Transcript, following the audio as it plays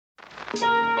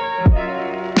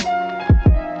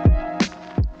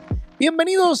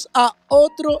Bienvenidos a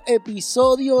otro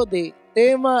episodio de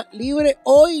Tema Libre.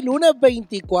 Hoy, lunes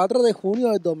 24 de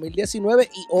junio del 2019.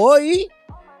 Y hoy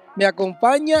me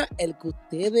acompaña el que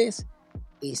ustedes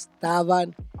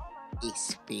estaban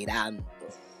esperando.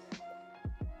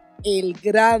 El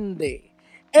grande,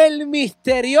 el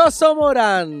misterioso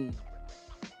Morán.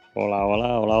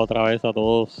 Hola otra vez a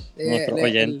todos nuestros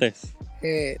oyentes.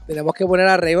 Tenemos que poner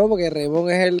a Raymond porque Raymond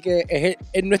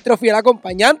es nuestro fiel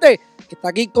acompañante que está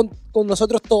aquí con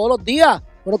nosotros todos los días.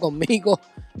 Bueno, conmigo,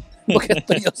 porque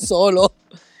estoy yo solo.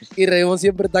 Y Raymond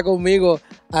siempre está conmigo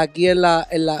aquí en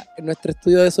nuestro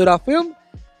estudio de Surafilm.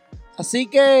 Así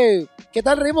que, ¿qué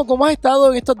tal, Raymond? ¿Cómo has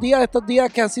estado en estos días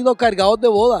que han sido cargados de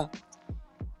boda?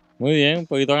 Muy bien, un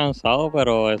poquito cansado,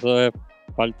 pero eso es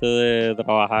parte de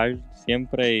trabajar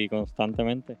siempre y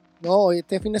constantemente. No,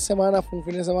 este fin de semana fue un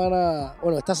fin de semana,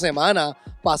 bueno, esta semana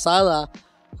pasada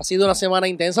ha sido una semana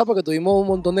intensa porque tuvimos un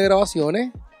montón de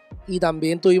grabaciones y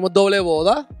también tuvimos doble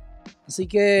boda. Así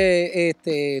que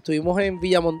estuvimos en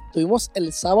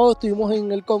el sábado estuvimos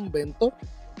en el convento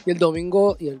y el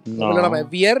domingo,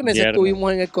 viernes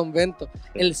estuvimos en el convento. Sí.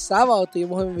 El sábado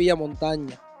estuvimos en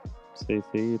Villamontaña.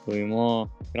 Sí, tuvimos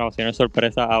grabaciones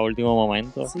sorpresas a último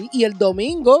momento. Sí, y el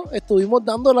domingo estuvimos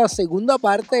dando la segunda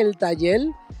parte del taller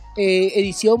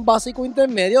edición básico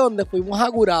intermedio, donde fuimos a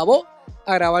Gurabo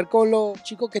a grabar con los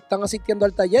chicos que están asistiendo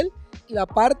al taller. Y la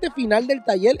parte final del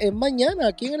taller es mañana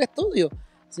aquí en el estudio.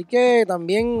 Así que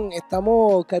también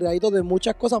estamos cargaditos de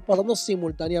muchas cosas pasando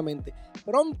simultáneamente.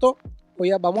 Pronto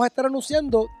vamos a estar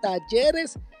anunciando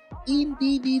talleres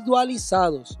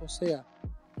individualizados. O sea,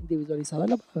 individualizado es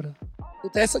la palabra.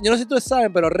 Yo no sé si ustedes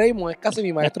saben, pero Raymond es casi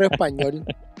mi maestro de español.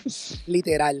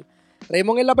 Literal.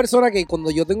 Raymond es la persona que cuando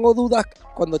yo tengo dudas,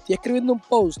 cuando estoy escribiendo un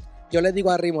post, yo le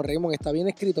digo a Raymond, está bien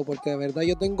escrito, porque de verdad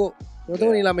yo no tengo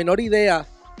ni la menor idea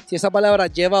si esa palabra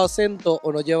lleva acento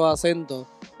o no lleva acento,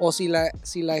 o si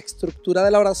la estructura de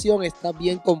la oración está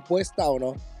bien compuesta o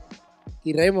no.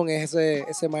 Y Raymond es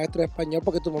ese maestro de español,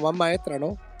 porque tu mamá es maestra,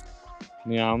 ¿no?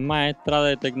 Mi mamá es maestra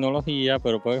de tecnología,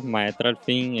 pero pues maestra al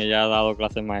fin. Ella ha dado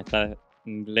clases maestras de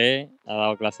inglés, ha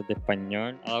dado clases de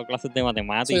español, ha dado clases de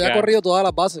matemáticas. Se ha corrido todas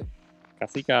las bases.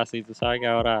 Casi. Tú sabes que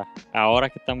ahora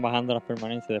es que están bajando las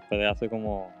permanencias después de hace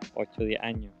como 8 o 10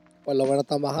 años. Por lo menos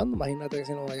están bajando, imagínate que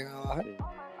si no vayan a bajar. Sí.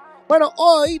 Bueno,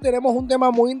 hoy tenemos un tema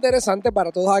muy interesante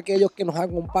para todos aquellos que nos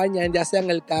acompañan, ya sea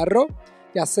en el carro,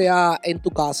 ya sea en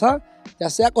tu casa, ya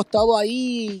sea acostado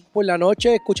ahí por la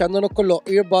noche escuchándonos con los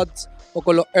earbuds o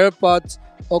con los AirPods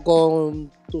o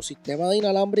con tu sistema de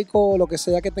inalámbrico o lo que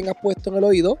sea que tengas puesto en el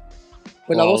oído,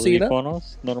 pues la bocina.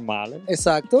 Audífonos normales.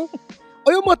 Exacto.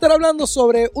 Hoy vamos a estar hablando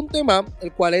sobre un tema,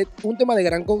 el cual es un tema de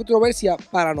gran controversia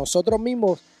para nosotros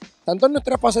mismos, tanto en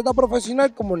nuestra faceta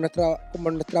profesional como en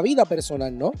nuestra vida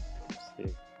personal, ¿no? Sí.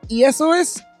 Y eso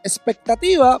es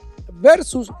expectativa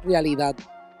versus realidad.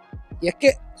 Y es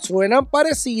que suenan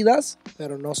parecidas,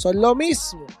 pero no son lo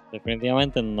mismo.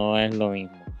 Definitivamente no es lo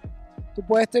mismo. Tú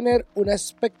puedes tener una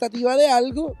expectativa de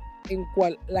algo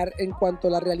en cuanto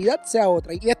la realidad sea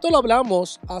otra. Y esto lo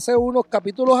hablamos hace unos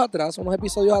episodios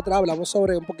atrás, hablamos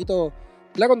sobre un poquito,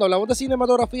 ¿verdad? Cuando hablamos de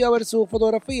cinematografía versus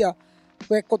fotografía,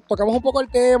 pues tocamos un poco el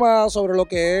tema sobre lo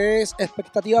que es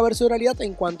expectativa versus realidad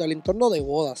en cuanto al entorno de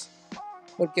bodas.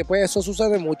 Porque pues eso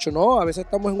sucede mucho, ¿no? A veces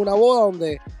estamos en una boda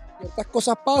donde ciertas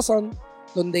cosas pasan,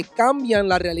 donde cambian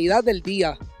la realidad del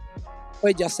día.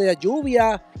 Pues ya sea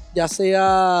lluvia, ya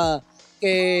sea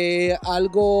que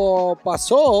algo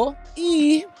pasó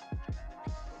y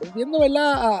volviendo,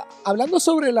 ¿verdad? Hablando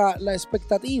sobre la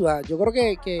expectativa, yo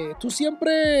creo que tú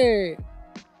siempre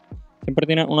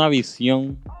tienes una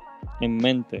visión en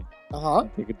mente. Ajá.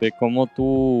 De cómo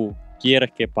tú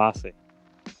quieres que pase.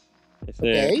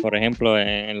 Okay. Por ejemplo,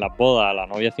 en las bodas, la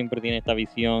novia siempre tiene esta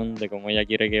visión de cómo ella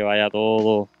quiere que vaya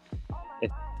todo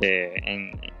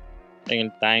en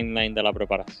el timeline de la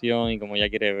preparación y cómo ella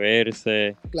quiere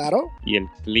verse. Claro. Y el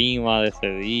clima de ese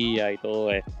día y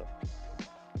todo esto.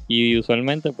 Y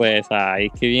usualmente, pues, ahí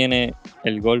es que viene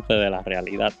el golpe de la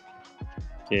realidad,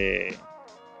 que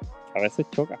a veces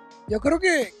choca. Yo creo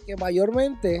que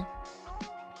mayormente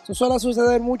eso suele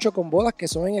suceder mucho con bodas que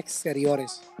son en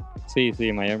exteriores. Sí,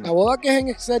 mayormente. La boda que es en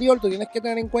exterior, tú tienes que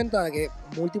tener en cuenta que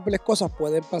múltiples cosas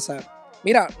pueden pasar.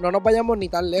 Mira, no nos vayamos ni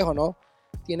tan lejos, ¿no?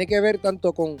 Tiene que ver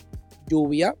tanto con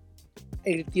lluvia,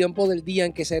 el tiempo del día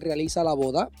en que se realiza la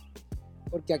boda,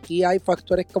 porque aquí hay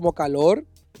factores como calor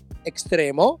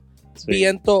extremo, Sí.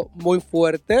 Viento muy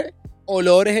fuerte,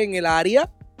 olores en el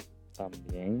área.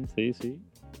 También, sí.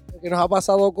 Que nos ha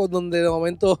pasado con donde de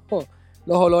momento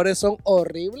los olores son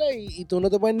horribles y tú no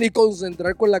te puedes ni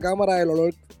concentrar con la cámara del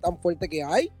olor tan fuerte que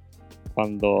hay.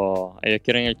 Cuando ellos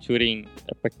quieren el shooting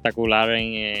espectacular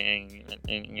en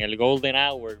el Golden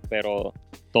Hour, pero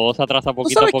todo se atrasa ¿Tú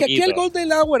poquito a sabes que poquito. aquí el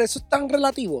Golden Hour, eso es tan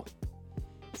relativo?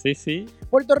 Sí, sí.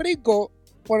 Puerto Rico,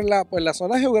 por la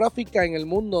zona geográfica en el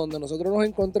mundo donde nosotros nos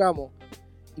encontramos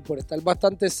y por estar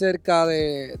bastante cerca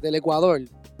del Ecuador,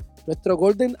 nuestro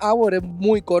Golden Hour es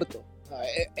muy corto.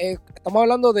 Estamos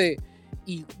hablando de,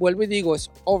 y vuelvo y digo,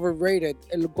 es overrated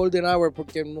el Golden Hour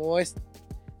porque no es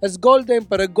golden,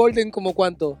 pero es golden como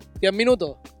 ¿cuánto? ¿10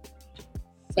 minutos?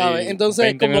 ¿Sabes? Sí, Entonces,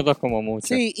 20 minutos como mucho.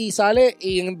 Sí, y sale,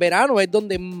 y en verano es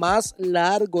donde más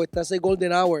largo está ese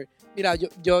Golden Hour. Mira,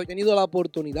 yo he tenido la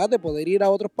oportunidad de poder ir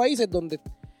a otros países donde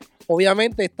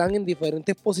obviamente están en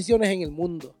diferentes posiciones en el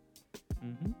mundo.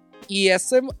 Ujú. Y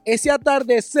ese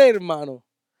atardecer, hermano,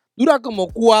 dura como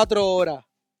 4 horas.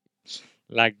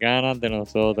 Las ganas de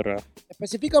nosotros.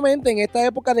 Específicamente en esta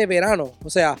época de verano. O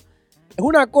sea, es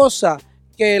una cosa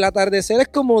que el atardecer es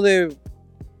como de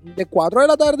 4 de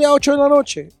la tarde a 8 de la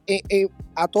noche.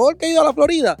 A todo el que ha ido a la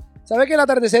Florida, sabe que el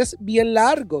atardecer es bien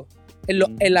largo.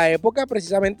 En la época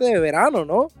precisamente de verano,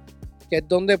 ¿no? Que es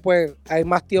donde pues hay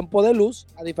más tiempo de luz,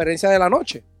 a diferencia de la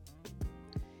noche.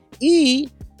 Y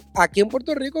aquí en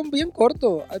Puerto Rico es bien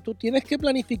corto. Tú tienes que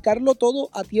planificarlo todo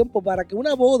a tiempo para que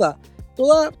una boda,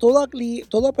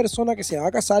 toda persona que se va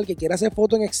a casar, que quiera hacer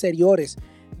fotos en exteriores,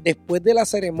 después de la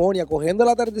ceremonia, cogiendo el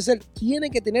atardecer, tiene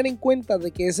que tener en cuenta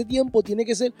de que ese tiempo tiene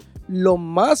que ser lo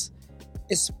más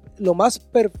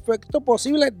perfecto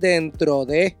posible dentro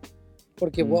de...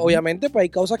 Porque pues, obviamente pues, hay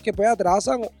causas que pues,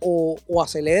 atrasan o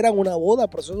aceleran una boda, el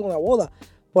proceso de una boda.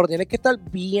 Pero tienes que estar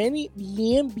bien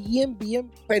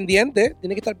pendiente.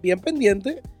 Tienes que estar bien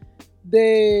pendiente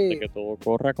De que todo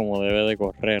corra como debe de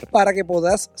correr. para que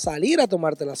puedas salir a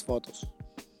tomarte las fotos.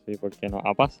 Sí, porque nos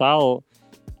ha pasado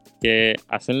que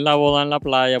hacen la boda en la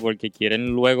playa porque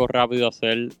quieren luego rápido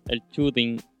hacer el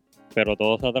shooting, pero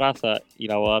todo se atrasa y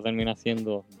la boda termina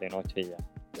siendo de noche ya.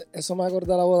 Eso me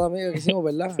acuerda de la boda amiga que hicimos,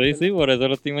 ¿verdad? Sí, sí, por eso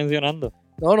lo estoy mencionando.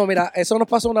 No, mira, eso nos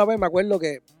pasó una vez, me acuerdo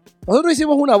que nosotros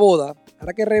hicimos una boda,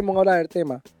 ahora que Raymond habla del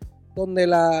tema, donde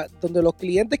los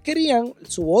clientes querían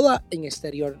su boda en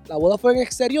exterior. La boda fue en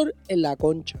exterior en La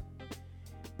Concha.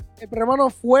 El problema no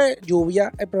fue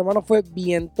lluvia, el problema no fue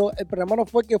viento, el problema no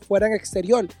fue que fuera en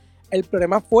exterior, el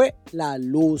problema fue la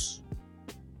luz.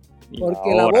 Y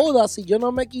Porque la ahora, boda, si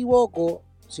no me equivoco,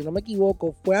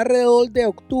 fue alrededor de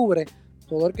octubre.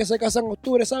 Todo el que se casa en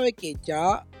octubre sabe que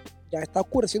ya está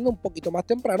oscureciendo un poquito más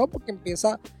temprano porque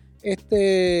empieza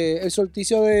el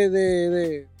solsticio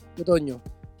de otoño,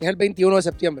 que es el 21 de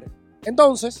septiembre.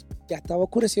 Entonces, ya estaba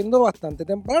oscureciendo bastante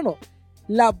temprano.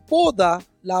 La boda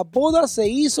se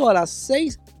hizo a las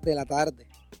 6 de la tarde.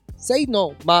 6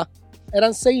 no, más.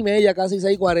 Eran 6:30, casi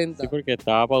 6:40. sí, porque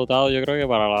estaba pautado yo creo que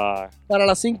para Para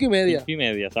las las 5:30.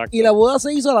 5:30, exacto. Y la boda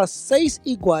se hizo a las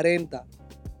 6:40.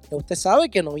 Ya usted sabe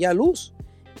que no había luz.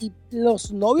 Y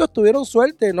los novios tuvieron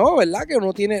suerte, ¿no? ¿Verdad? Que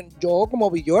uno tiene, yo como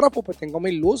videógrafo, pues tengo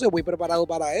mis luces, voy preparado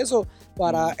para eso,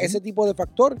 para ese tipo de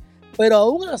factor. Pero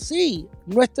aún así,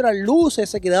 nuestras luces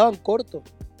se quedaban cortos.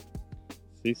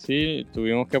 Sí, sí,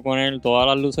 tuvimos que poner todas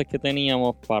las luces que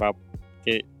teníamos para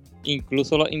que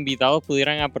incluso los invitados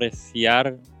pudieran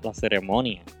apreciar la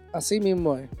ceremonia, Así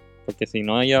mismo es. porque si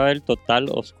no iba a haber total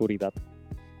oscuridad.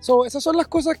 Esas son las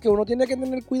cosas que uno tiene que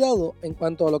tener cuidado en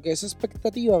cuanto a lo que es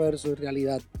expectativa versus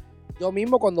realidad. Yo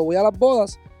mismo cuando voy a las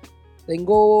bodas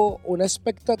tengo una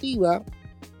expectativa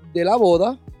de la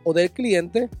boda o del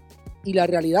cliente y la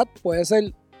realidad puede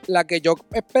ser la que yo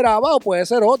esperaba o puede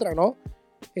ser otra, ¿no?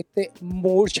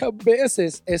 Muchas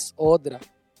veces es otra.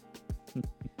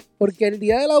 Porque el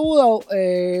día de la boda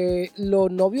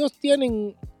los novios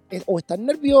tienen o están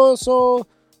nerviosos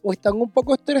o están un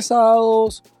poco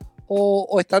estresados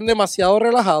o están demasiado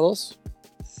relajados.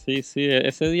 Sí, sí,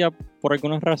 ese día por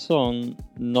alguna razón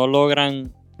no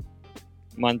logran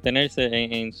mantenerse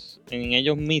en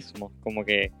ellos mismos, como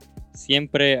que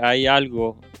siempre hay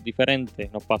algo diferente.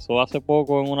 Nos pasó hace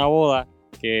poco en una boda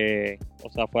que,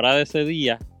 o sea, fuera de ese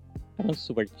día, eran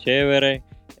súper chéveres,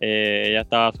 ella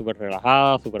estaba súper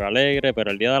relajada, súper alegre,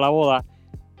 pero el día de la boda,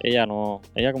 ella no,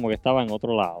 ella como que estaba en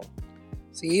otro lado.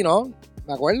 Sí, ¿no?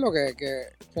 Me acuerdo que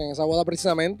en esa boda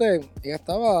precisamente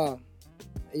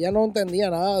ella no entendía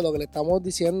nada de lo que le estamos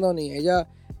diciendo, ni ella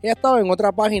estaba en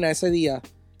otra página ese día.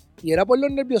 Y era por los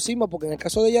nerviosismos, porque en el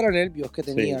caso de ella era nervios que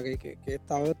tenía, Sí. que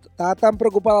estaba tan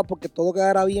preocupada porque todo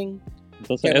quedara bien,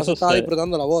 Entonces que no se eso estaba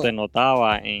disfrutando la boda. se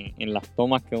notaba en las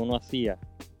tomas que uno hacía.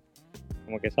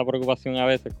 Como que esa preocupación a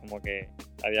veces como que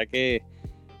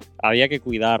había que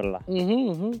cuidarla.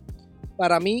 Ujú.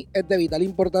 Para mí es de vital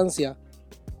importancia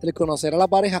el conocer a la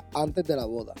pareja antes de la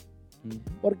boda.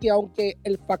 Porque aunque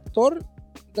el factor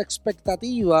de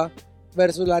expectativa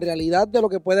versus la realidad de lo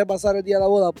que puede pasar el día de la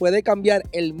boda puede cambiar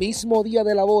el mismo día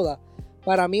de la boda,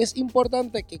 para mí es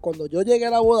importante que cuando yo llegue a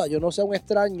la boda yo no sea un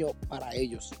extraño para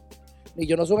ellos. Ni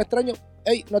yo no soy un extraño.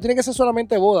 No tiene que ser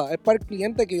solamente boda, es para el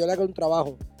cliente que yo le haga un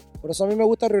trabajo. Por eso a mí me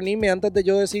gusta reunirme antes de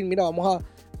yo decir, mira,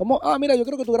 mira, yo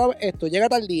creo que tú grabes esto, llega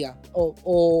tal día.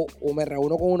 O me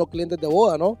reúno con unos clientes de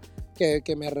boda, ¿no?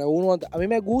 Que me reúno antes. A mí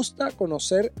me gusta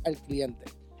conocer al cliente.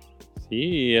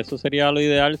 Sí, eso sería lo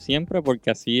ideal siempre,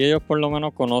 porque así ellos por lo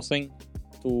menos conocen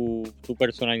tu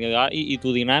personalidad y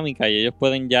tu dinámica, y ellos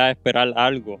pueden ya esperar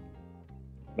algo,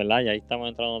 ¿verdad? Y ahí estamos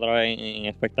entrando otra vez en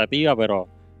expectativa, pero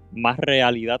más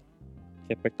realidad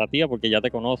que expectativa, porque ya te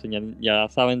conocen, ya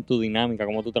saben tu dinámica,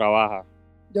 cómo tú trabajas.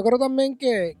 Yo creo también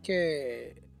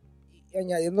que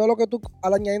añadiendo lo que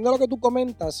tú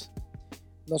comentas,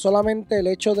 no solamente el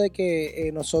hecho de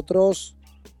que nosotros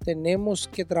tenemos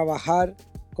que trabajar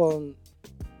con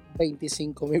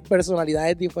 25,000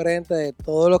 personalidades diferentes de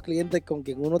todos los clientes con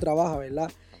quien uno trabaja, ¿verdad?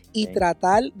 Y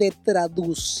tratar de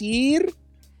traducir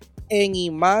en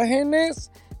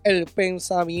imágenes el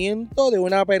pensamiento de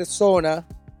una persona,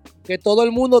 que todo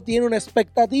el mundo tiene una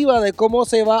expectativa de cómo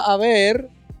se va a ver,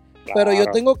 claro. Pero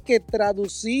yo tengo que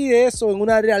traducir eso en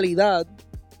una realidad.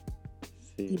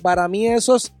 Sí. Y para mí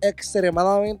eso es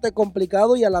extremadamente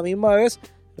complicado y a la misma vez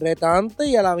retante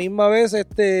y a la misma vez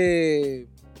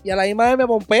me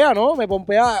pompea, ¿no? Me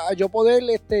pompea a yo poder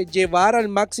llevar al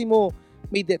máximo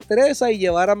mis destrezas y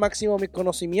llevar al máximo mis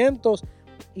conocimientos.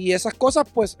 Y esas cosas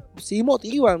pues sí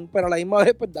motivan, pero a la misma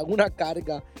vez pues dan una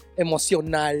carga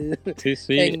emocional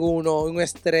en uno, un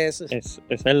estrés. Es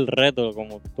el reto,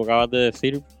 como tú acabas de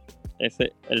decir, es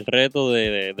el reto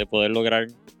de poder lograr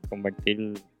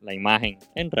convertir la imagen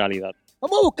en realidad.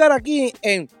 Vamos a buscar aquí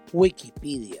en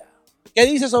Wikipedia. ¿Qué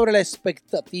dice sobre la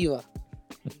expectativa?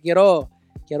 Quiero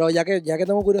ya que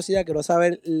tengo curiosidad, quiero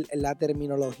saber la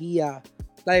terminología,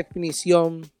 la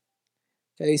definición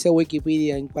que dice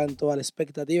Wikipedia en cuanto a la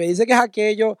expectativa. Dice que es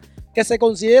aquello que se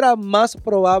considera más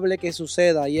probable que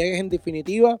suceda y es en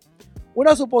definitiva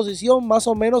una suposición más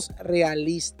o menos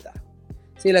realista.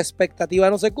 Si la expectativa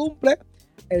no se cumple,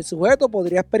 el sujeto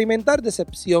podría experimentar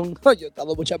decepción. Yo he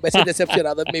estado muchas veces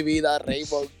decepcionado en mi vida,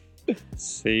 Raymond.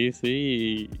 Sí,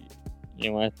 y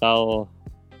hemos estado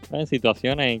en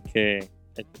situaciones en que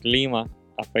el clima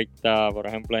afecta, por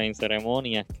ejemplo, en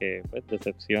ceremonias que pues,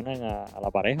 decepcionan a la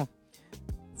pareja.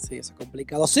 Sí, eso es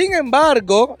complicado. Sin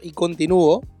embargo, y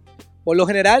continúo, por lo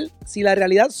general, si la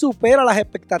realidad supera las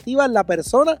expectativas, la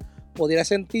persona podría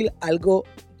sentir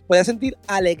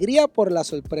alegría por la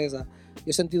sorpresa. Yo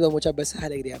he sentido muchas veces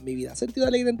alegría en mi vida. ¿Has sentido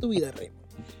alegría en tu vida, Raymond?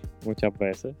 Muchas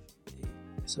veces. Sí,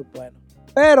 eso es bueno.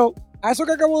 Pero a eso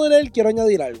que acabo de leer quiero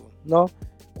añadir algo, ¿no?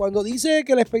 Cuando dice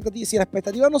que si las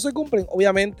expectativas no se cumplen,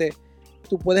 obviamente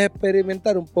tú puedes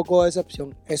experimentar un poco de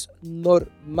decepción. Es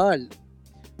normal.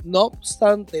 No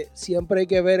obstante, siempre hay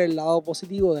que ver el lado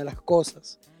positivo de las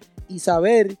cosas y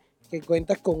saber que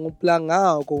cuentas con un plan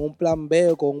A o con un plan B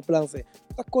o con un plan C.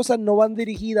 Estas cosas no van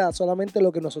dirigidas solamente a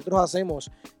lo que nosotros hacemos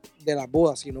de las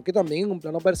bodas, sino que también en un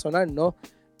plano personal, ¿no?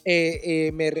 Y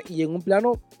en un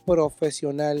plano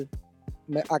profesional.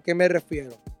 ¿A qué me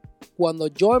refiero? Cuando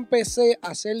yo empecé a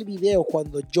hacer videos,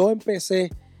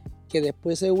 que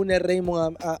después se une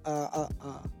Raymond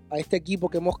a este equipo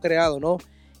que hemos creado, ¿no?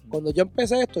 Cuando yo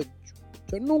empecé esto,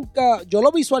 yo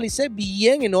lo visualicé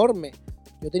bien enorme.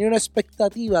 Yo tenía una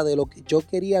expectativa de lo que yo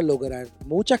quería lograr.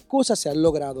 Muchas cosas se han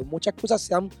logrado, muchas cosas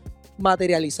se han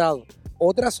materializado,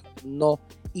 otras no.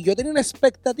 Y yo tenía una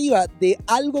expectativa de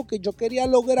algo que yo quería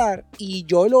lograr y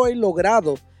yo lo he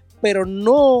logrado, pero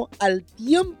no al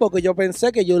tiempo que yo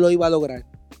pensé que yo lo iba a lograr.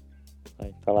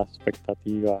 Ahí está la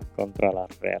expectativa contra la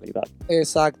realidad.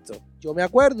 Exacto. Yo me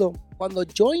acuerdo cuando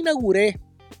yo inauguré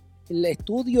el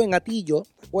estudio en Atillo,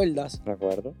 ¿te acuerdas? De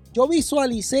acuerdo. Yo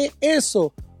visualicé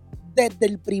eso desde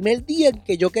el primer día en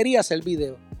que yo quería hacer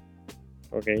video.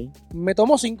 Ok. Me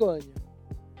tomó 5 años.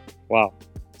 Wow.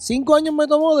 5 años me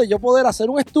tomó de yo poder hacer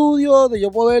un estudio, de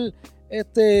yo poder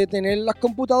tener las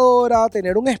computadoras,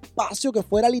 tener un espacio que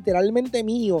fuera literalmente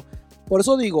mío. Por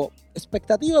eso digo,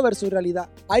 expectativa versus realidad.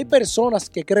 Hay personas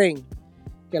que creen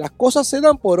que las cosas se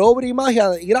dan por obra y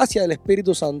magia y gracia del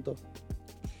Espíritu Santo.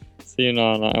 Sí,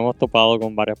 nos hemos topado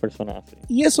con varias personas así.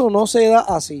 Y eso no se da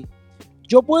así.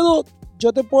 Yo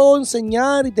te puedo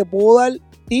enseñar y te puedo dar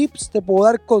tips, te puedo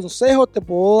dar consejos, te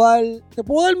puedo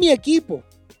dar mi equipo,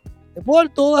 te puedo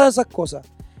dar todas esas cosas.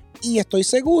 Y estoy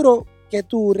seguro que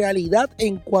tu realidad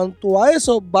en cuanto a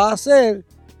eso va a ser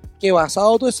que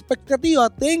basado en tu expectativa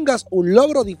tengas un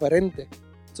logro diferente.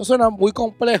 Eso suena muy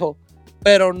complejo,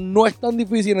 pero no es tan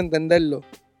difícil entenderlo.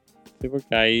 Sí,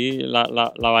 porque ahí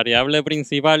la variable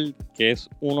principal, que es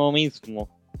uno mismo,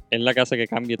 es la que hace que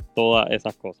cambie todas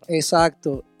esas cosas.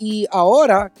 Exacto. Y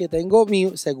ahora que tengo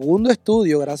mi segundo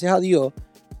estudio, gracias a Dios,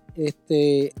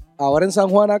 ahora en San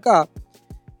Juan acá,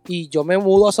 y yo me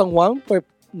mudo a San Juan, pues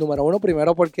número uno,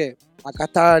 primero porque acá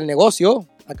está el negocio,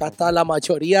 acá está la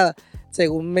mayoría,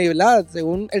 según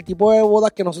el tipo de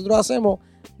bodas que nosotros hacemos,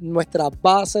 nuestra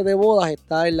base de bodas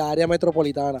está en la área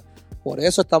metropolitana. Por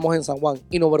eso estamos en San Juan.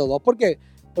 Y número dos, porque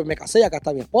pues me casé y acá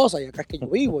está mi esposa, y acá es que yo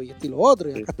vivo, y esto y lo otro,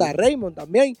 y acá está Raymond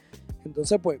también.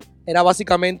 Entonces, pues, era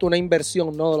básicamente una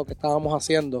inversión, ¿no? De lo que estábamos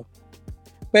haciendo.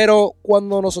 Pero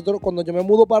cuando yo me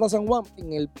mudo para San Juan,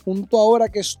 en el punto ahora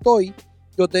que estoy,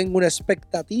 yo tengo una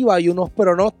expectativa y unos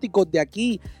pronósticos de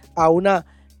aquí a una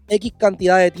X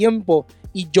cantidad de tiempo.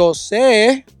 Y yo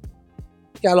sé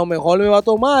que a lo mejor me va a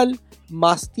tomar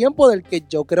más tiempo del que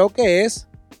yo creo que es.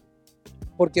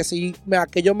 Porque si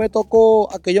aquello me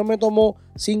tomó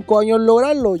 5 años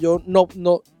lograrlo, yo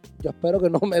espero que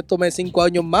no me tome 5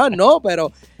 años más, ¿no?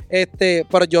 Pero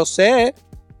yo sé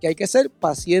que hay que ser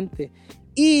paciente.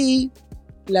 Y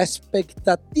la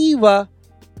expectativa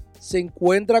se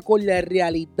encuentra con la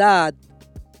realidad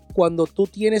cuando tú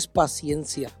tienes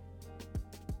paciencia.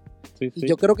 Sí. Y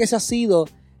yo creo que ese ha sido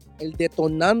el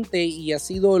detonante y ha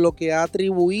sido lo que ha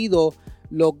atribuido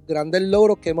los grandes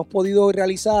logros que hemos podido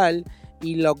realizar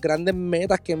y las grandes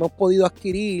metas que hemos podido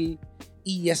adquirir.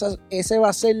 Y ese va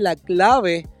a ser la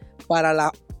clave para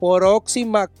las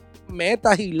próximas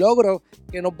metas y logros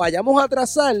que nos vayamos a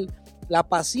trazar. La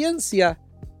paciencia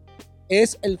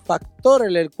es el factor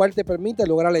en el cual te permite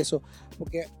lograr eso.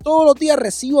 Porque todos los días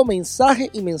recibo mensajes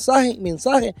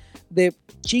de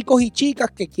chicos y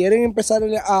chicas que quieren empezar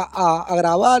a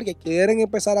grabar, que quieren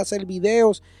empezar a hacer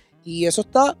videos. Y eso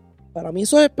para mí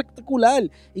eso es espectacular.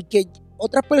 Y que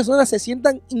otras personas se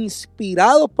sientan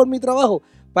inspirados por mi trabajo.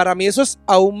 Para mí eso es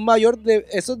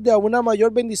de una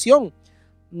mayor bendición.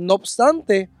 No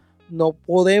obstante, no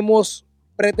podemos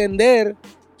pretender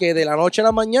que de la noche a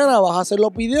la mañana vas a hacer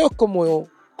los videos como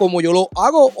yo lo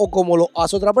hago o como lo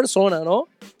hace otra persona, ¿no?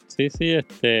 Sí,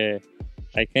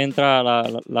 hay que entrar a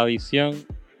la visión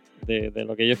de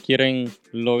lo que ellos quieren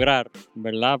lograr,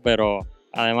 ¿verdad? Pero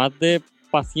además de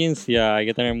paciencia, hay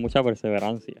que tener mucha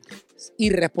perseverancia. Y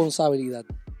responsabilidad.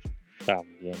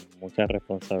 También, mucha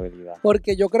responsabilidad.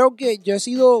 Porque yo creo que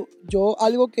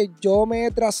algo que yo me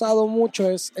he trazado mucho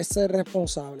es ser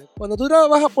responsable. Cuando tú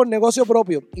trabajas por negocio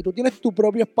propio y tú tienes tu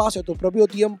propio espacio, tu propio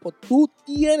tiempo, tú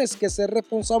tienes que ser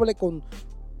responsable con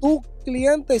tus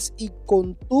clientes y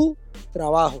con tu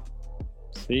trabajo.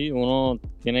 Sí, uno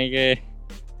tiene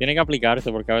que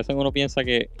aplicarse, porque a veces uno piensa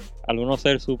que al uno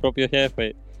ser su propio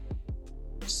jefe,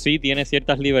 sí tiene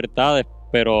ciertas libertades,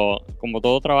 pero como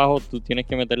todo trabajo tú tienes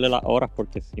que meterle las horas,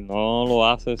 porque si no lo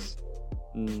haces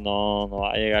no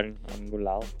va a llegar a ningún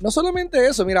lado. No solamente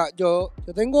eso, mira, yo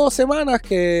tengo semanas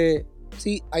que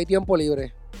sí hay tiempo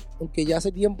libre, aunque ya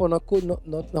hace tiempo no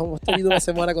hemos tenido una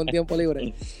semana con tiempo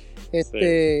libre.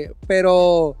 Sí.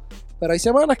 Pero hay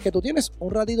semanas que tú tienes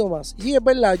un ratito más. Y es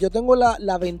verdad, yo tengo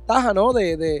la ventaja, ¿no?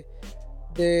 De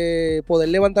poder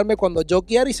levantarme cuando yo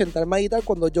quiera y sentarme a editar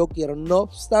cuando yo quiero. No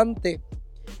obstante,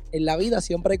 en la vida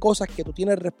siempre hay cosas que tú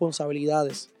tienes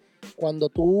responsabilidades. Cuando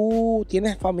tú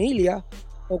tienes familia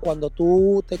o cuando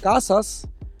tú te casas,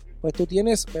 pues tú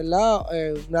tienes, ¿verdad?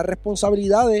 Unas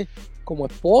responsabilidades como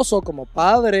esposo, como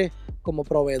padre, como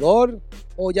proveedor.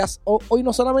 Hoy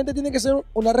no solamente tiene que ser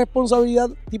una responsabilidad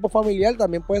tipo familiar,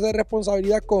 también puede ser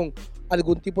responsabilidad con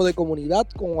algún tipo de comunidad,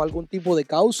 con algún tipo de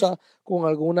causa, con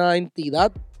alguna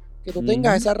entidad que tú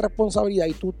tengas esa responsabilidad,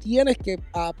 y tú tienes que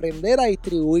aprender a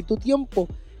distribuir tu tiempo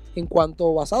en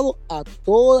cuanto basado a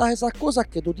todas esas cosas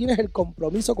que tú tienes el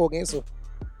compromiso con eso.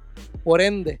 Por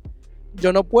ende,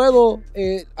 yo no puedo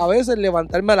a veces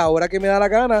levantarme a la hora que me da la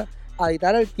gana, a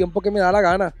editar el tiempo que me da la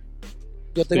gana.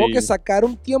 Yo tengo que sacar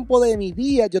un tiempo de mi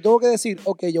día. Yo tengo que decir,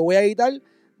 ok, yo voy a editar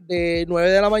de 9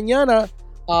 de la mañana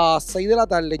a 6 de la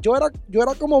tarde. Yo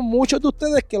era como muchos de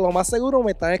ustedes que lo más seguro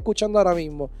me están escuchando ahora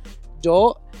mismo.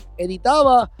 Yo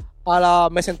editaba,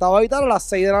 me sentaba a editar a las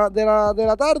 6 de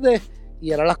la tarde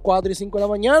y eran las 4 y 5 de la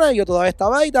mañana y yo todavía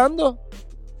estaba editando.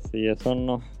 Sí, eso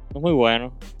no es muy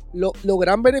bueno. Los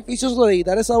gran beneficios de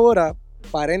editar esa hora,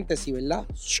 paréntesis, ¿verdad?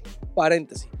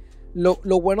 Paréntesis. Lo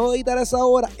bueno de editar esa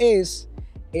hora es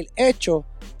el hecho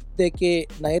de que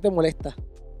nadie te molesta.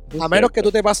 A menos que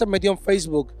tú te pases metido en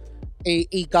Facebook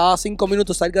y cada 5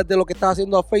 minutos salgas de lo que estás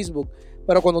haciendo a Facebook.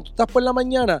 Pero cuando tú estás por la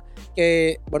mañana,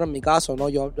 que, bueno, en mi caso, ¿no?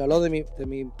 Yo hablo de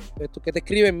esto que te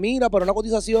escriben, mira, para una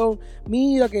cotización,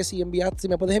 mira que si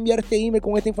me puedes enviar este email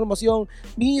con esta información,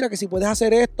 mira que si puedes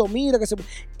hacer esto, mira que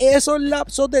esos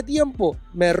lapsos de tiempo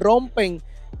me rompen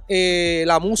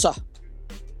la musa.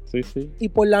 Sí, sí. Y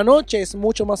por la noche es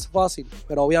mucho más fácil,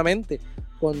 pero obviamente,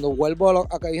 cuando vuelvo a lo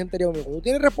que dije anteriormente, cuando tú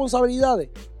tienes responsabilidades,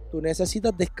 tú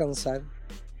necesitas descansar,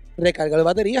 recargar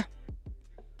batería.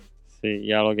 Sí,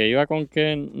 y a lo que iba con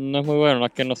que no es muy bueno, no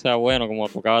es que no sea bueno, como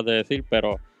tú acabas de decir,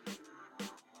 pero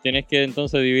tienes que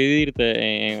entonces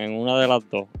dividirte en una de las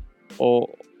dos. O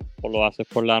lo haces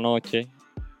por la noche,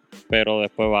 pero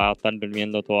después vas a estar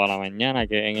durmiendo toda la mañana,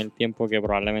 que en el tiempo que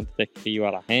probablemente te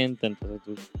escriba la gente, entonces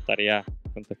tú estarías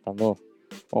contestando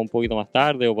o un poquito más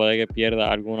tarde, o puede que pierdas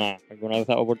alguna de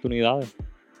esas oportunidades.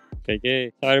 Que hay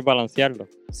que saber balancearlo.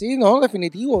 Sí, no,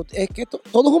 definitivo. Es que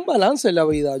todo es un balance en la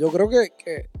vida. Yo creo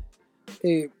que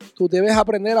tú debes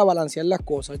aprender a balancear las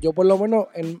cosas. Yo por lo menos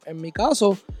en mi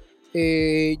caso,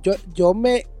 yo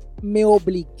me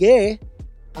obligué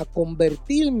a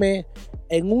convertirme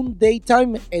en un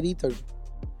daytime editor.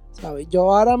 ¿Sabes?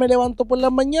 Yo ahora me levanto por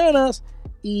las mañanas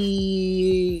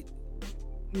y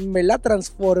me la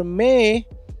transformé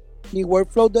mi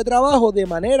workflow de trabajo de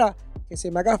manera que se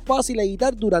me haga fácil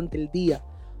editar durante el día.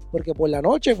 Porque por la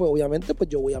noche, pues obviamente, pues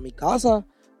yo voy a mi casa,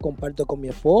 comparto con mi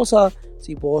esposa,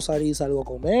 si puedo salir, salgo a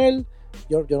comer.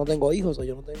 Yo no tengo hijos, o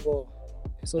yo no tengo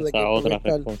eso de esa otra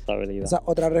responsabilidad. Esa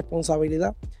otra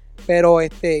responsabilidad. Pero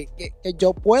que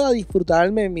yo pueda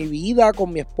disfrutarme mi vida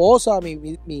con mi esposa,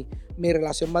 mi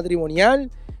relación matrimonial,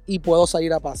 y puedo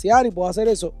salir a pasear y puedo hacer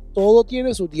eso. Todo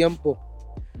tiene su tiempo.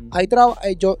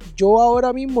 Yo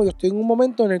ahora mismo yo estoy en un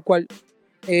momento en el cual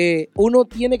uno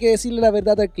tiene que decirle la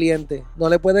verdad al cliente. No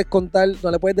le puedes contar, no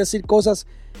le puedes decir cosas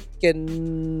que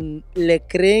le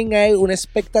creen a él una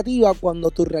expectativa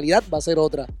cuando tu realidad va a ser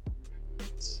otra.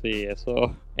 Sí,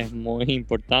 eso es muy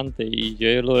importante, y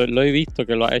yo lo he visto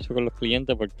que lo ha hecho con los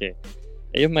clientes, porque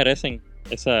ellos merecen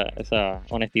esa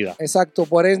honestidad. Exacto,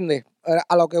 por ende,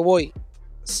 a lo que voy,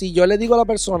 si yo le digo a la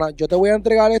persona, yo te voy a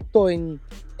entregar esto en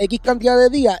X cantidad de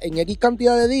días, en X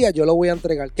cantidad de días yo lo voy a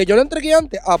entregar. ¿Que yo lo entregué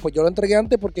antes? Pues yo lo entregué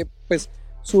antes porque pues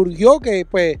surgió que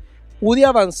pues pude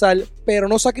avanzar, pero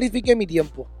no sacrifiqué mi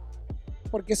tiempo.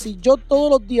 Porque si yo todos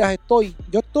los días estoy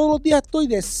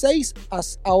de 6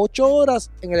 a 8 horas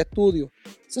en el estudio.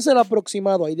 Ese es el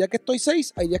aproximado. Hay días que estoy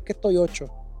 6, hay días que estoy 8.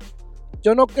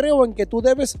 Yo no creo en que tú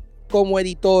debes, como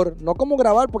editor, no como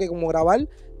grabar, porque como grabar,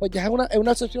 pues ya es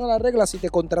una excepción a la regla. Si te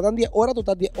contratan 10 horas, tú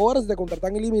estás 10 horas. Si te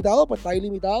contratan ilimitado, pues estás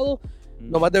ilimitado.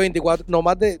 No más de 24, no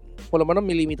más de, por lo menos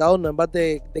mi limitado no es más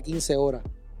de 15 horas.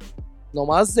 No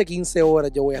más de 15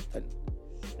 horas yo voy a estar.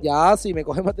 Ya si me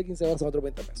coges más de 15 horas son otros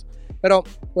 20 pesos. Pero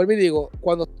vuelvo y digo,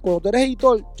 cuando tú eres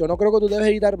editor, yo no creo que tú debes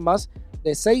editar más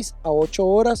de 6 a 8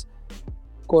 horas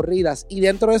corridas. Y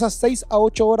dentro de esas 6 a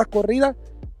 8 horas corridas,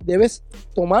 debes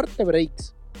tomarte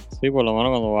breaks. Sí, por lo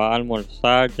menos cuando vas a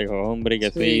almorzar, te coges un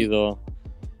brequecito. Sí.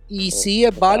 Y sí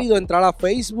es válido entrar a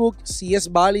Facebook, sí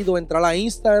es válido entrar a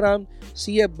Instagram,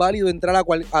 sí es válido entrar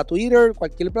a Twitter,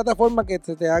 cualquier plataforma que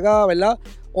te haga, ¿verdad?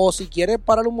 O si quieres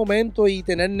parar un momento y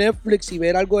tener Netflix y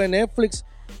ver algo de Netflix,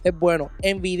 es bueno.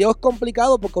 En video es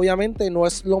complicado porque obviamente no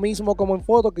es lo mismo como en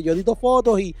fotos, que yo edito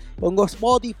fotos y pongo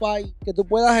Spotify, que tú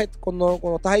puedas, cuando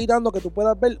estás editando, que tú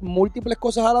puedas ver múltiples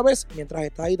cosas a la vez mientras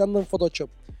estás editando en Photoshop.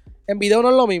 En video no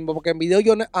es lo mismo, porque en video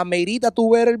amerita tú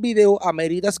ver el video,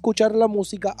 amerita escuchar la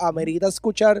música, amerita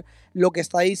escuchar lo que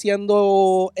está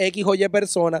diciendo X o Y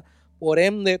persona. Por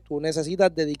ende, tú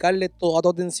necesitas dedicarle toda tu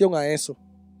atención a eso.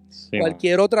 Sí,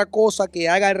 cualquier otra cosa que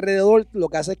haga alrededor, lo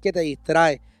que hace es que te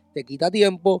distrae, te quita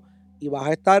tiempo y vas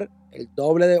a estar el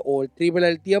doble o el triple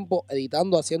del tiempo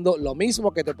editando, haciendo lo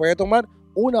mismo que te puede tomar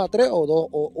 1 a 3 o 2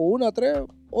 o 1 a 3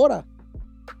 horas.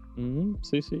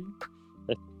 Sí.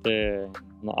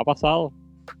 Nos ha pasado.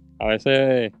 A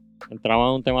veces entramos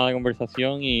en un tema de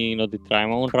conversación y nos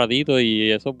distraemos un ratito,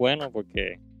 y eso es bueno,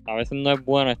 porque a veces no es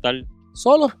bueno estar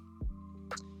solo.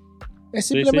 Es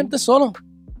simplemente solo.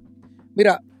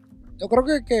 Mira, yo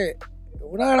creo que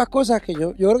una de las cosas que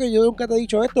yo creo que yo nunca te he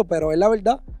dicho esto, pero es la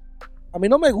verdad. A mí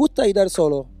no me gusta editar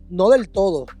solo. No del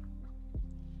todo.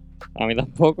 A mí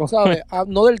tampoco. ¿Sabes?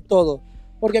 No del todo.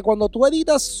 Porque cuando tú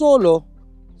editas solo,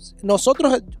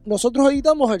 nosotros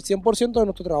editamos el 100% de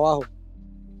nuestro trabajo.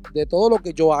 De todo lo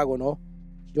que yo hago, ¿no?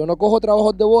 Yo no cojo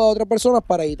trabajos de voz de otras personas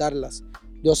para editarlas.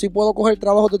 Yo sí puedo coger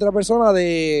trabajos de otra persona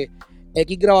de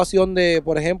X grabación de,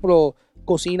 por ejemplo,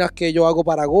 cocinas que yo hago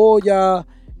para Goya,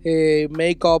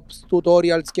 make-ups,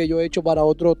 tutorials que yo he hecho para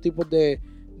otros tipos de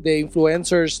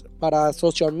influencers para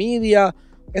social media.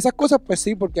 Esas cosas, pues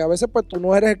sí, porque a veces pues tú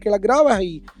no eres el que las grabas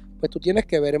y pues tú tienes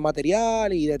que ver el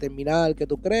material y determinar qué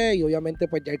tú crees, y obviamente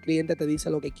pues ya el cliente te dice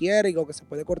lo que quiere y lo que se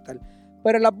puede cortar.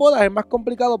 Pero en las bodas es más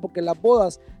complicado porque en las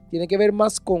bodas tiene que ver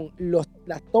más con las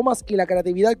tomas y la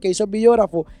creatividad que hizo el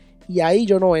videógrafo, y ahí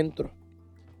yo no entro.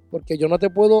 Porque yo no te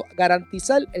puedo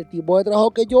garantizar el tipo de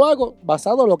trabajo que yo hago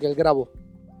basado en lo que él grabó.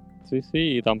 Sí,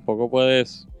 y tampoco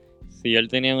puedes, si él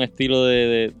tenía un estilo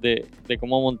de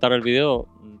cómo montar el video,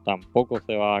 tampoco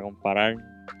se va a comparar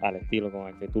al estilo con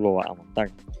el que tú lo vas a montar.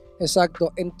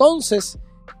 Exacto. Entonces,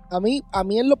 a mí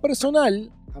en lo personal,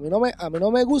 a mí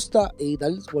no me gusta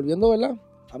editar, volviendo, ¿verdad?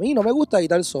 A mí no me gusta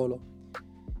editar solo.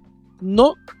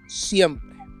 No siempre.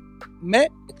 Me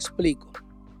explico.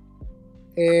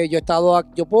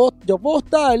 Yo puedo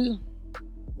estar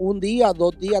un día,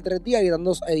 2 días, 3 días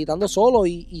editando solo,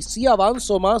 y sí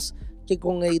avanzo más que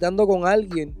editando con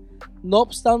alguien. No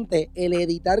obstante, el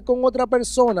editar con otra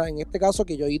persona, en este caso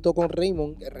que yo edito con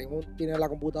Raymond, que Raymond tiene la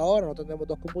computadora, nosotros tenemos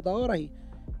 2 computadoras y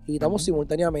editamos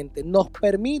simultáneamente, nos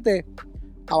permite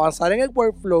avanzar en el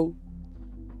workflow,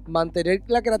 mantener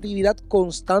la creatividad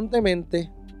constantemente,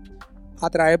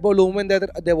 atraer volumen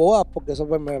de bodas, porque eso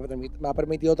pues me ha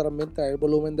permitido también traer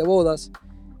volumen de bodas,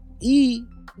 y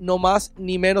no más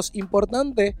ni menos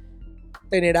importante,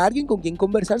 tener a alguien con quien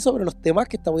conversar sobre los temas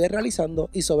que estoy realizando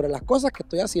y sobre las cosas que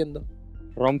estoy haciendo.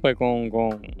 Rompe con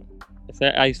ese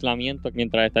aislamiento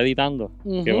mientras está editando,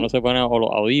 que uno se pone o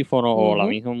los audífonos o la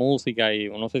misma música y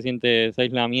uno se siente ese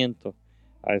aislamiento.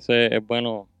 A veces es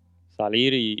bueno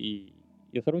salir y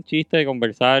hacer un chiste,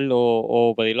 conversar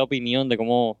o pedir la opinión de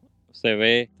cómo se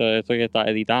ve todo eso que está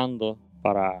editando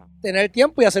para tener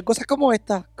tiempo y hacer cosas como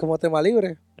esta, como tema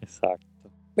libre. Exacto.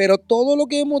 Pero todo lo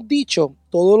que hemos dicho,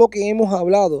 todo lo que hemos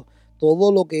hablado,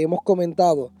 todo lo que hemos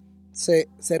comentado, se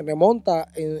remonta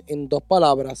en 2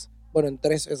 palabras, bueno, en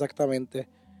 3 exactamente,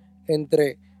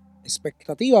 entre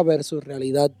expectativa versus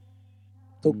realidad.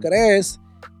 Tú crees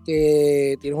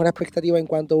que tienes una expectativa en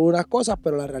cuanto a unas cosas,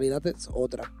 pero la realidad es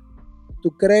otra.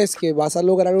 Tú crees que vas a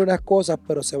lograr unas cosas,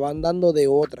 pero se van dando de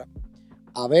otra.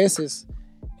 A veces,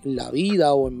 en la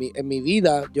vida o en mi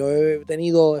vida, yo he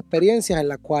tenido experiencias en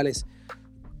las cuales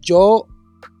yo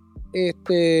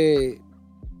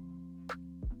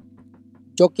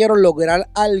quiero lograr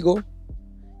algo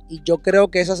y yo creo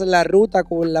que esa es la ruta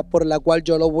por la cual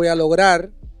yo lo voy a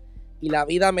lograr, y la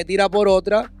vida me tira por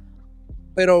otra,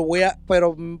 pero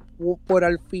por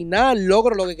al final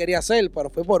logro lo que quería hacer, pero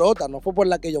fue por otra, no fue por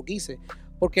la que yo quise,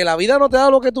 porque la vida no te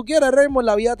da lo que tú quieres, Raymond,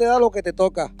 la vida te da lo que te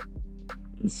toca.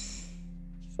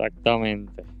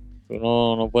 Exactamente. Tú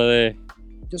no puedes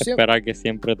esperar que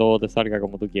siempre todo te salga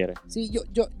como tú quieres. Sí,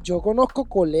 yo conozco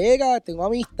colegas, tengo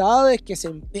amistades que se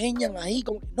empeñan ahí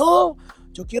como que no,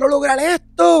 yo quiero lograr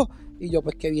esto. Y yo,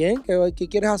 pues qué bien, ¿qué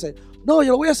quieres hacer? No,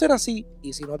 yo lo voy a hacer así.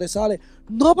 Y si no te sale,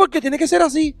 no, porque tiene que ser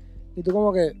así. Y tú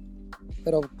como que,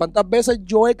 pero ¿cuántas veces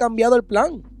yo he cambiado el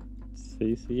plan?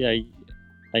 Sí, hay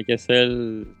que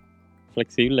ser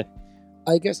flexible.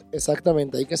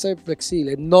 Exactamente, hay que ser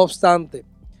flexible. No obstante,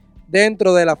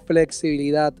 dentro de la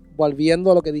flexibilidad,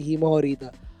 volviendo a lo que dijimos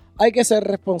ahorita, hay que ser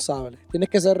responsable. Tienes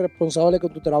que ser responsable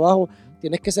con tu trabajo,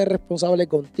 tienes que ser responsable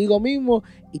contigo mismo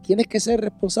y tienes que ser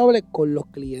responsable con los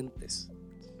clientes.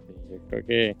 Sí, yo creo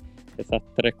que esas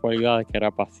 3 cualidades, que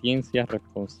era paciencia,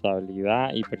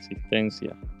 responsabilidad y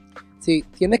persistencia. Sí,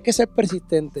 tienes que ser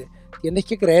persistente, tienes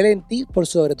que creer en ti por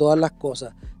sobre todas las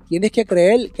cosas, tienes que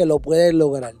creer que lo puedes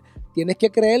lograr. Tienes que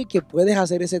creer que puedes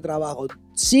hacer ese trabajo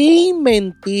sin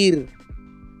mentir.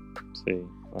 Sí,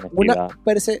 honestidad. Una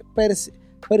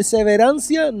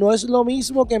perseverancia no es lo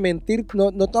mismo que mentir.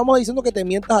 No estamos diciendo que te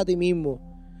mientas a ti mismo.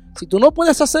 Si tú no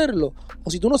puedes hacerlo o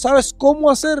si tú no sabes cómo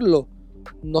hacerlo,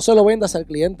 no se lo vendas al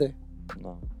cliente.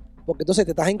 No. Porque entonces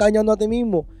te estás engañando a ti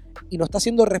mismo y no estás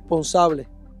siendo responsable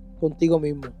contigo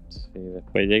mismo. Sí,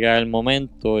 después llega el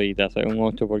momento y te haces un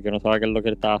 8 porque no sabes qué es lo que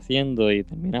estás haciendo y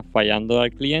terminas fallando al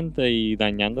cliente y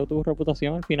dañando tu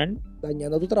reputación al final.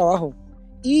 Dañando tu trabajo.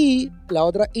 Y la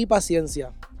otra, y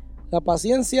paciencia. La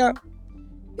paciencia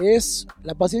es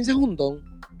un don.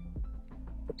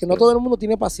 Porque no todo el mundo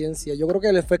tiene paciencia. Yo creo que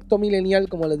el efecto millennial,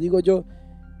 como les digo yo,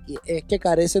 es que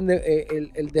carecen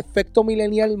de el defecto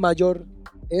millennial mayor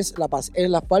es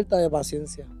la falta de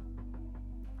paciencia.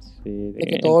 Sí, de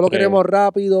que todo lo queremos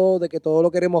rápido, de que todo lo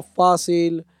queremos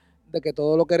fácil, de que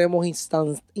todo lo queremos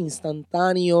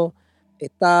instantáneo.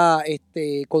 Esta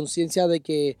conciencia de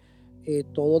que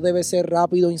todo debe ser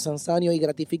rápido, instantáneo y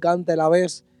gratificante a la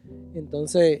vez.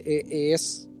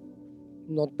 Entonces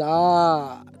nos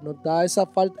da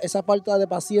esa falta de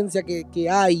paciencia que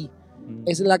hay,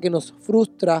 es la que nos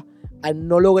frustra al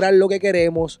no lograr lo que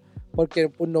queremos, porque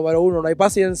pues, número 1 no hay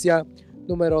paciencia,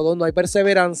 número 2 no hay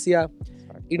perseverancia.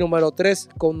 Y número 3,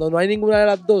 cuando no hay ninguna de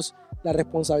las dos, la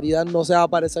responsabilidad no se va a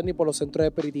aparecer ni por los centros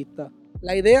espiritistas.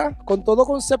 La idea, con todo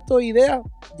concepto de idea,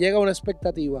 llega a una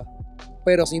expectativa.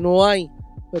 Pero si no hay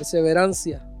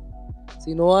perseverancia,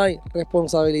 si no hay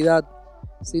responsabilidad,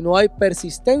 si no hay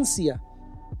persistencia,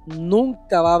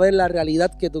 nunca va a haber la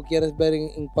realidad que tú quieres ver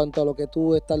en cuanto a lo que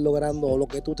tú estás logrando o lo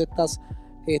que tú te estás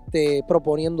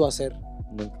proponiendo hacer.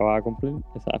 Nunca va a cumplir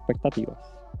esas expectativas.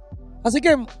 Así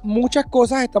que muchas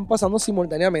cosas están pasando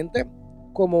simultáneamente.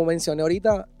 Como mencioné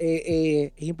ahorita,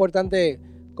 es importante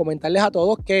comentarles a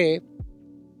todos que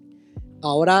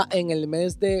ahora en el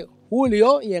mes de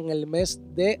julio y en el mes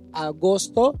de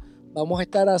agosto vamos a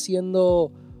estar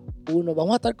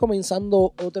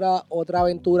comenzando otra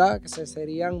aventura que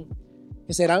serán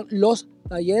los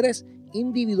talleres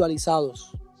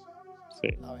individualizados. Sí.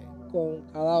 Con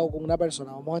una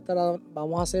persona.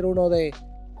 Vamos a hacer uno de,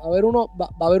 va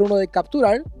a haber uno de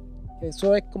capturar, que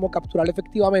eso es como capturar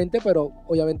efectivamente, pero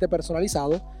obviamente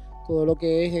personalizado. Todo lo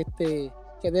que es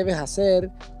qué debes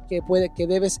hacer, qué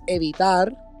debes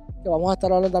evitar. Que vamos a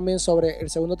estar hablando también sobre el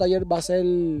segundo taller, va a ser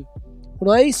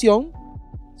uno de edición,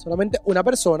 solamente una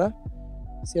persona,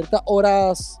 ciertas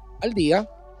horas al día.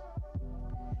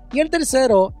 Y el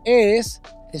tercero es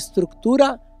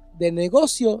estructura de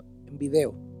negocio en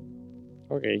video.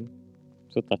 Ok,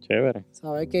 eso está chévere.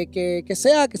 ¿Sabes? Que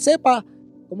sepa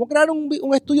cómo crear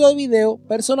un estudio de video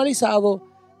personalizado,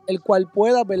 el cual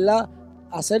pueda, ¿verdad?,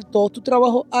 hacer todo tu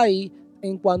trabajo ahí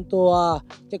en cuanto a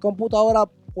qué computadora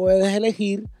puedes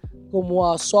elegir, como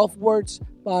a softwares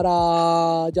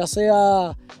para ya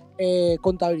sea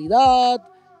contabilidad,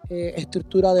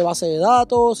 estructura de base de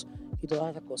datos y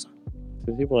todas esas cosas.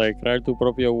 Sí, poder crear tu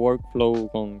propio workflow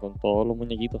con todos los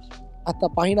muñequitos. Hasta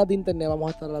páginas de internet vamos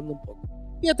a estar hablando un poco.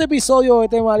 Y este episodio de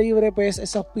Tema Libre pues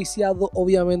es auspiciado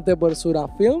obviamente por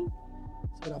Surafilm,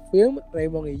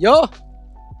 Raymond y yo.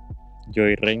 Yo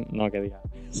y Rey, no, que diga.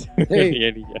 Sí. Y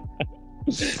él y yo.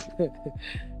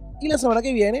 Y la semana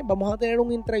que viene vamos a tener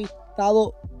un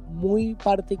entrevistado muy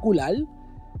particular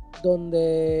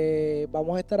donde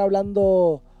vamos a estar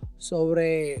hablando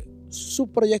sobre sus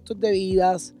proyectos de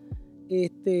vidas,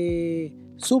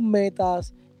 sus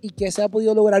metas y qué se ha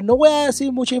podido lograr. No voy a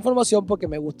decir mucha información porque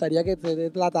me gustaría que te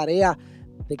des la tarea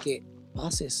de que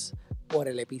pases por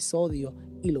el episodio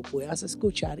y lo puedas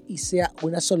escuchar y sea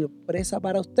una sorpresa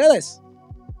para ustedes.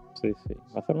 Sí.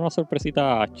 Va a ser una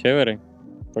sorpresita chévere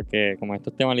porque como esto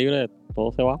es tema libre,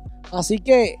 todo se va. Así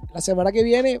que la semana que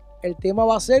viene el tema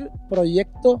va a ser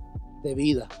proyecto de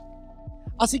vida.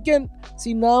 Así que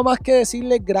sin nada más que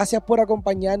decirles, gracias por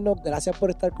acompañarnos, gracias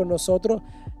por estar con nosotros.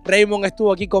 Raymond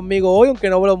estuvo aquí conmigo hoy, aunque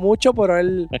no hablo mucho, pero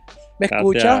él me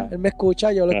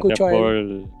escucha, yo lo escucho a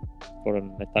él. Por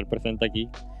estar presente aquí.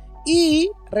 Y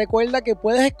recuerda que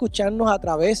puedes escucharnos a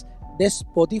través de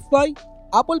Spotify,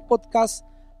 Apple Podcasts,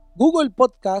 Google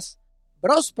Podcasts,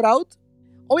 Buzzsprout.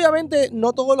 Obviamente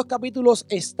no todos los capítulos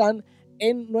están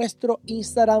en nuestro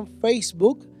Instagram,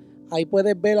 Facebook. Ahí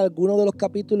puedes ver algunos de los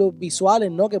capítulos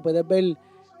visuales, ¿no? Que puedes ver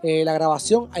la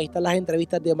grabación. Ahí están las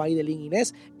entrevistas de Maydelin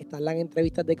Inés, están las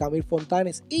entrevistas de Camil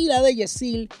Fontanes y la de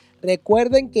Yesil.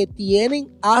 Recuerden que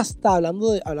tienen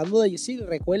hablando de Yesil,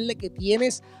 recuerden que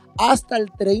tienes hasta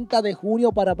el 30 de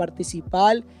junio para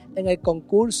participar en el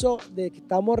concurso de que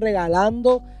estamos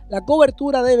regalando la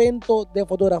cobertura de eventos de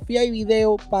fotografía y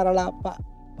video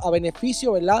a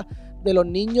beneficio, ¿verdad?, de los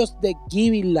niños de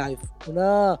Giving Life,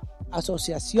 una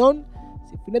asociación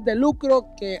sin fines de lucro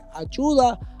que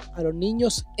ayuda a los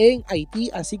niños en Haití.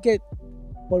 Así que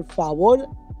por favor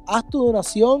haz tu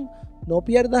donación, no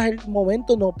pierdas el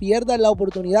momento, no pierdas la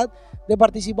oportunidad de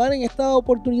participar en esta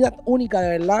oportunidad única. De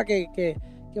verdad que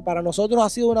para nosotros ha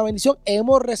sido una bendición.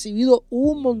 Hemos recibido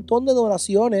un montón de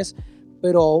donaciones,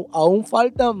 pero aún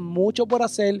falta mucho por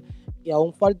hacer y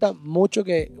aún falta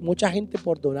mucha gente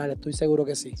por donar. Estoy seguro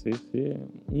que sí. Sí.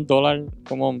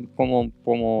 $1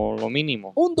 como lo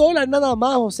mínimo. $1 nada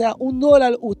más. O sea,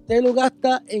 $1 usted lo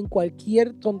gasta en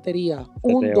cualquier tontería.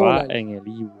 $1. Va en el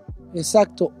IBU.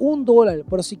 Exacto, $1.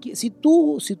 Pero si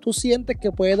tú sientes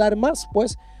que puedes dar más,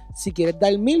 pues si quieres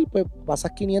dar 1,000, pues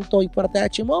pasas 500 hoy para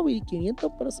TH Móvil y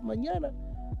 500 para mañana.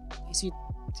 Y si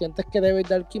sientes que debes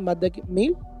dar más de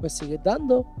 1,000, pues sigues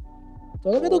dando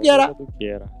todo lo que tú quieras.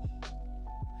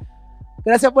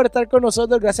 Gracias por estar con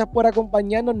nosotros, gracias por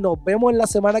acompañarnos. Nos vemos en la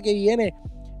semana que viene.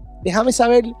 Déjame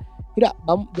saber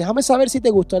si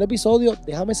te gustó el episodio.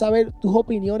 Déjame saber tus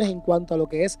opiniones en cuanto a lo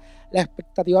que es la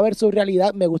expectativa versus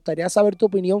realidad. Me gustaría saber tu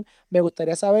opinión. Me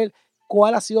gustaría saber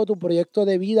cuál ha sido tu proyecto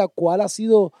de vida, cuál ha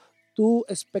sido tu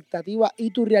expectativa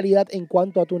y tu realidad en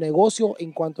cuanto a tu negocio,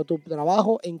 en cuanto a tu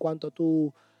trabajo, en cuanto a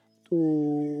tu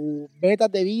tus metas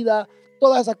de vida,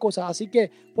 todas esas cosas. Así que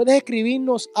puedes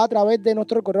escribirnos a través de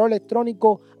nuestro correo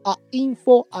electrónico a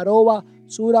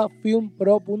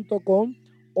info@surafilmpro.com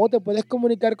o te puedes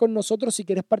comunicar con nosotros si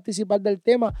quieres participar del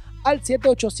tema al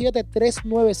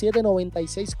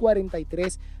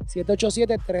 787-397-9643,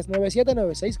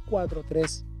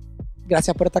 787-397-9643.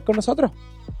 Gracias por estar con nosotros.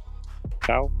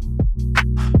 Chao.